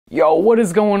Yo, what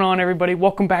is going on, everybody?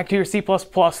 Welcome back to your C++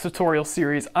 tutorial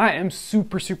series. I am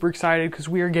super excited because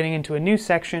we are getting into a new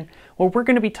section where we're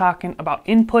going to be talking about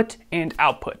input and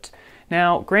output.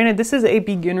 Now, granted, this is a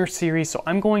beginner series, so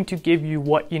I'm going to give you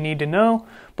what you need to know,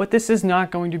 but this is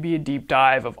not going to be a deep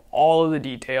dive of all of the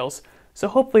details. So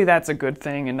hopefully that's a good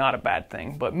thing and not a bad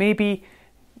thing, but maybe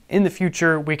in the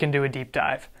future we can do a deep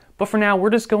dive. But for now, we're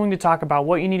just going to talk about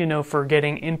what you need to know for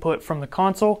getting input from the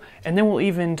console, and then we'll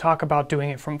even talk about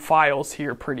doing it from files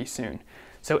here pretty soon.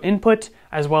 So input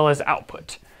as well as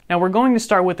output. Now we're going to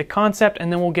start with the concept,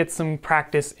 and then we'll get some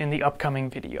practice in the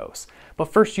upcoming videos.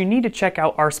 But first, you need to check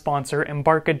out our sponsor,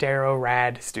 Embarcadero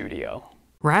Rad Studio.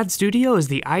 Rad Studio is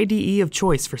the IDE of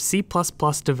choice for C++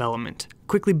 development.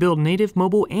 Quickly build native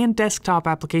mobile and desktop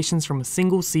applications from a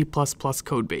single C++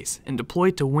 codebase and deploy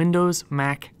to Windows,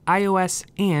 Mac, iOS,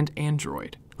 and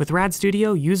Android. With Rad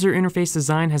Studio, user interface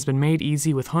design has been made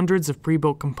easy with hundreds of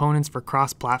pre-built components for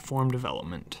cross-platform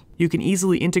development. You can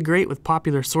easily integrate with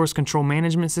popular source control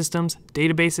management systems,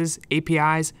 databases,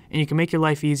 APIs, and you can make your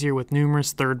life easier with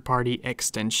numerous third-party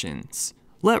extensions.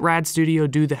 Let Rad Studio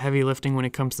do the heavy lifting when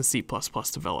it comes to C++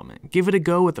 development. Give it a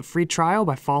go with a free trial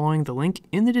by following the link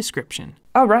in the description.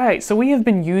 Alright, so we have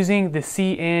been using the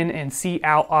cin and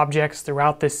cout objects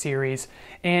throughout this series,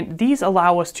 and these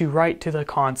allow us to write to the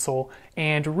console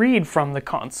and read from the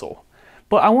console.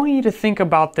 But I want you to think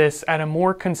about this at a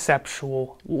more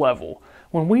conceptual level.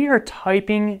 When we are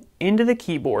typing into the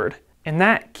keyboard, and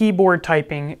that keyboard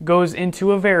typing goes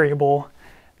into a variable,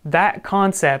 that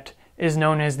concept is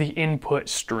known as the input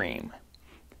stream.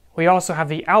 We also have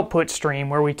the output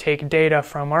stream where we take data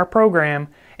from our program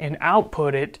and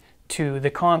output it to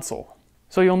the console.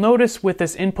 So you'll notice with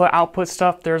this input-output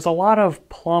stuff, there's a lot of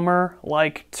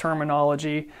plumber-like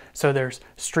terminology. So there's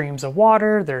streams of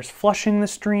water, there's flushing the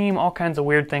stream, all kinds of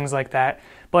weird things like that.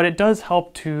 But it does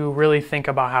help to really think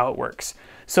about how it works.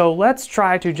 So let's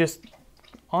try to just...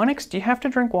 Onyx, do you have to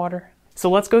drink water? So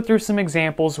let's go through some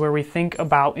examples where we think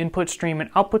about input stream and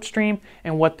output stream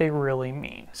and what they really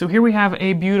mean. So here we have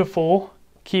a beautiful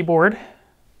keyboard.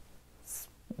 It's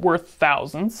worth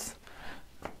thousands.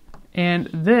 And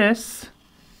this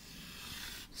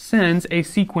sends a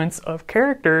sequence of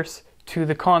characters to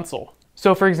the console.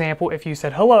 So for example, if you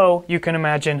said hello, you can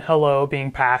imagine hello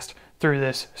being passed through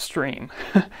this stream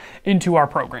into our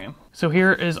program. So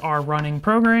here is our running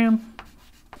program.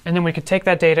 And then we could take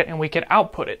that data and we could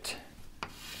output it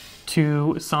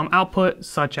to some output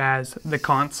such as the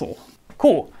console.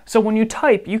 Cool. So when you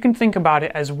type, you can think about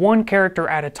it as one character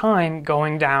at a time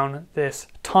going down this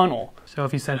tunnel. So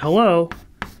if you said hello,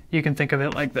 you can think of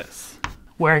it like this,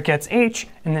 where it gets H,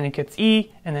 and then it gets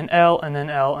E, and then L, and then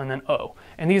L, and then O.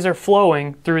 And these are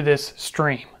flowing through this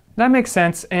stream. That makes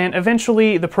sense, and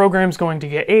eventually the program's going to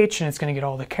get H, and it's going to get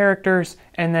all the characters,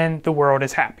 and then the world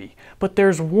is happy. But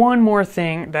there's one more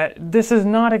thing that this is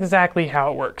not exactly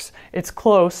how it works. It's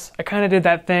close. I kind of did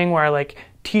that thing where I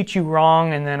teach you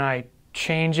wrong, and then I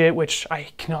change it, which I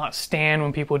cannot stand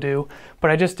when people do,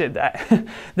 but I just did that.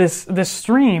 This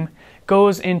stream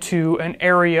goes into an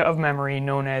area of memory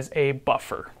known as a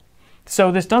buffer.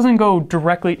 So this doesn't go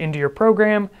directly into your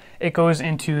program, it goes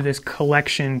into this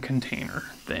collection container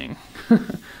thing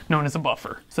known as a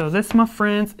buffer. So this, my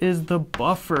friends, is the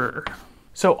buffer.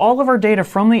 So all of our data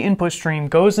from the input stream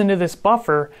goes into this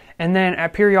buffer, and then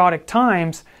at periodic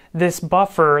times, this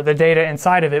buffer, the data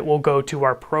inside of it, will go to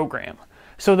our program.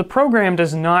 So the program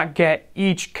does not get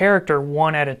each character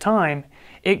one at a time,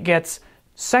 it gets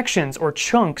sections or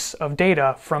chunks of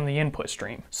data from the input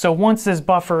stream. So once this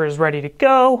buffer is ready to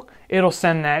go, it'll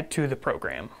send that to the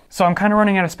program. So I'm kind of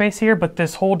running out of space here, but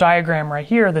this whole diagram right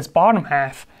here, this bottom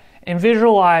half, and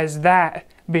visualize that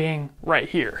being right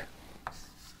here.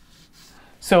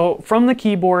 So from the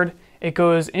keyboard, it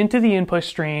goes into the input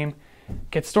stream,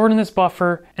 gets stored in this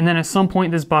buffer, and then at some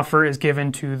point this buffer is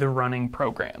given to the running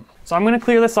program. So I'm going to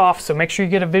clear this off, so make sure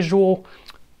you get a visual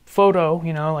photo,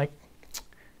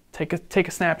 take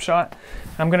a snapshot.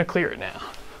 I'm going to clear it now.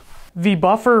 The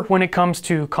buffer, when it comes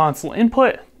to console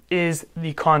input, is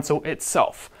the console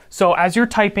itself. So as you're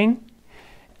typing,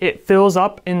 it fills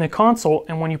up in the console,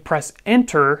 and when you press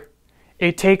enter,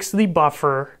 it takes the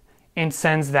buffer and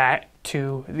sends that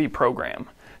to the program.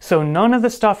 So none of the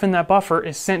stuff in that buffer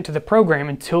is sent to the program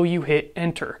until you hit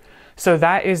enter. So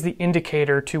that is the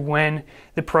indicator to when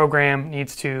the program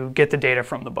needs to get the data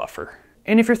from the buffer.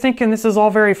 And if you're thinking this is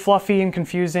all very fluffy and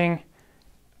confusing,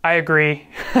 I agree,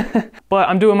 but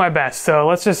I'm doing my best. So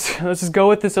let's just go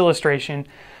with this illustration.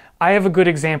 I have a good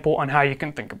example on how you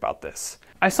can think about this.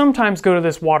 I sometimes go to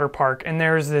this water park and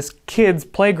there's this kids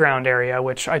playground area,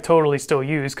 which I totally still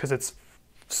use because it's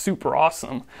super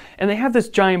awesome. And they have this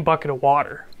giant bucket of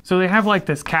water. So they have like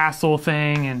this castle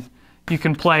thing, and you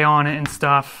can play on it and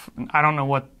stuff. I don't know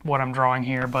what I'm drawing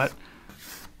here, but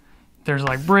there's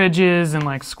like bridges and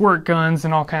like squirt guns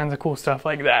and all kinds of cool stuff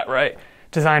like that, right?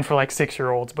 Designed for like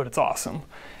 6-year-olds, but it's awesome.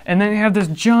 And then they have this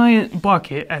giant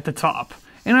bucket at the top.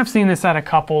 And I've seen this at a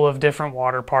couple of different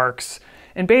water parks.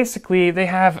 And basically they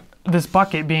have this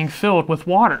bucket being filled with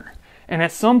water. And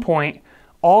at some point,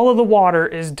 all of the water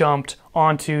is dumped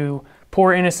onto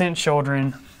poor innocent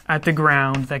children at the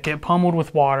ground that get pummeled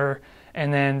with water,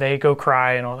 and then they go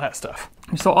cry and all that stuff.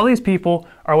 So all these people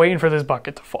are waiting for this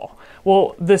bucket to fall.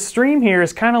 Well, the stream here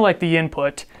is kind of like the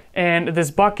input, and this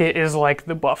bucket is like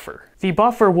the buffer. The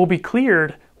buffer will be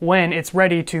cleared when it's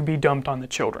ready to be dumped on the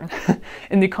children.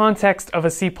 In the context of a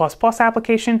C++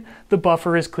 application, the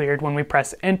buffer is cleared when we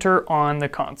press enter on the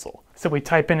console. So we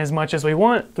type in as much as we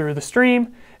want through the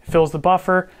stream, it fills the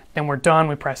buffer, then we're done,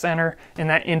 we press enter, and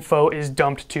that info is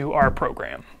dumped to our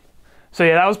program. So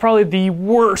yeah, that was probably the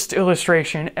worst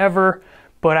illustration ever,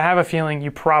 but I have a feeling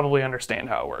you probably understand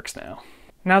how it works now.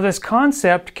 Now this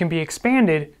concept can be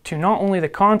expanded to not only the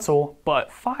console,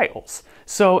 but files.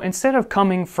 So instead of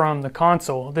coming from the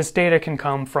console, this data can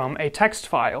come from a text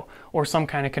file or some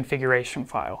kind of configuration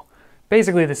file.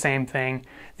 Basically the same thing.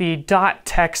 The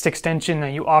 .text extension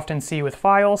that you often see with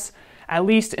files, at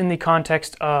least in the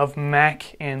context of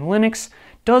Mac and Linux,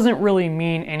 doesn't really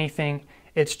mean anything.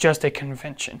 It's just a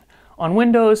convention. On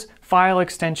Windows, file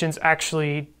extensions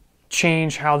actually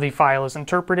change how the file is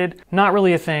interpreted. Not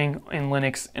really a thing in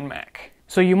Linux and Mac.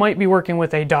 So you might be working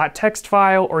with a .text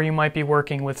file, or you might be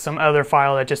working with some other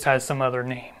file that just has some other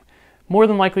name. More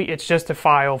than likely, it's just a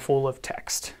file full of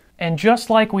text. And just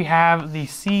like we have the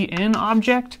cin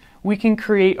object, we can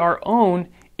create our own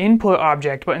input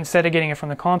object, but instead of getting it from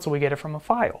the console, we get it from a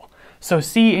file. So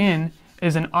cin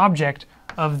is an object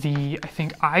of the, I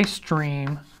think,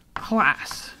 iStream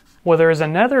class. Well, there is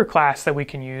another class that we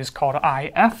can use called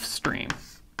ifstream,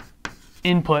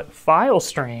 input file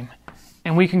stream,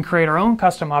 and we can create our own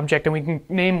custom object and we can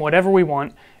name whatever we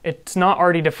want. It's not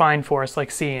already defined for us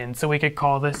like cin, so we could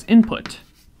call this input.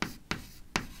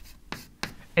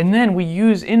 And then we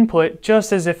use input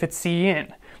just as if it's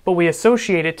cin, but we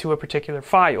associate it to a particular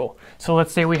file. So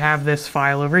let's say we have this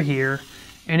file over here,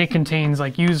 and it contains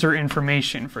like user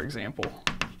information, for example.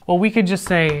 Well, we could just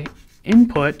say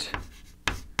input,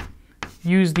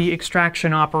 use the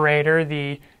extraction operator,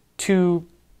 the two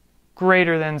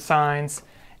greater than signs,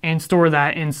 and store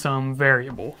that in some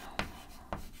variable.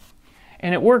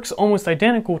 And it works almost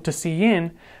identical to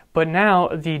cin, but now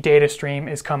the data stream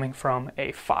is coming from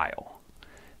a file.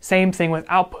 Same thing with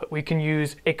output. We can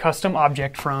use a custom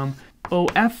object from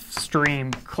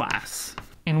ofstream class,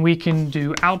 and we can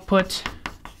do output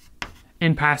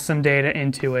and pass some data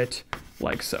into it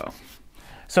like so.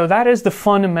 So that is the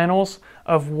fundamentals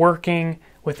of working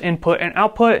with input and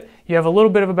output. You have a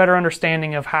little bit of a better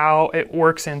understanding of how it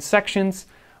works in sections.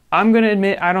 I'm going to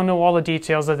admit I don't know all the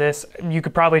details of this. You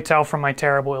could probably tell from my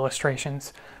terrible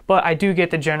illustrations, but I do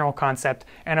get the general concept,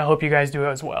 and I hope you guys do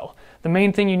as well. The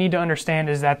main thing you need to understand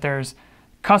is that there's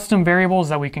custom variables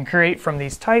that we can create from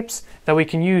these types that we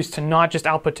can use to not just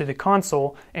output to the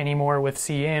console anymore with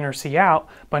cin or cout,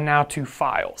 but now to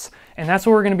files. And that's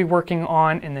what we're going to be working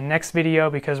on in the next video,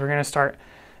 because we're going to start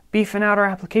beefing out our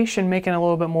application, making it a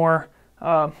little bit more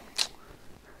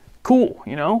cool,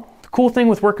 you know? The cool thing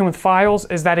with working with files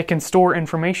is that it can store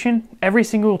information. Every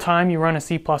single time you run a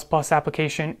C++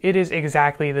 application, it is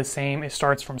exactly the same. It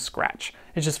starts from scratch.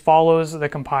 It just follows the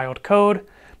compiled code,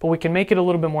 but we can make it a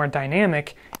little bit more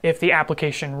dynamic if the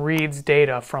application reads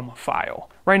data from a file.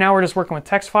 Right now we're just working with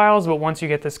text files, but once you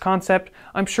get this concept,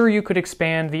 I'm sure you could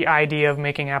expand the idea of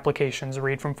making applications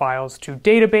read from files to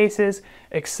databases,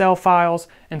 Excel files,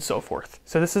 and so forth.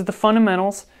 So this is the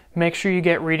fundamentals. Make sure you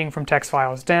get reading from text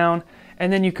files down,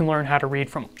 and then you can learn how to read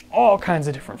from all kinds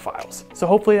of different files. So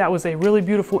hopefully that was a really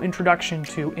beautiful introduction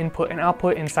to input and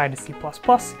output inside of C++.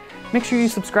 Make sure you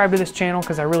subscribe to this channel,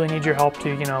 because I really need your help to,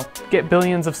 you know, get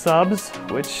billions of subs,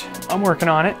 which I'm working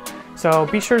on it. So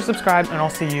be sure to subscribe, and I'll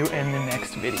see you in the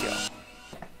next video.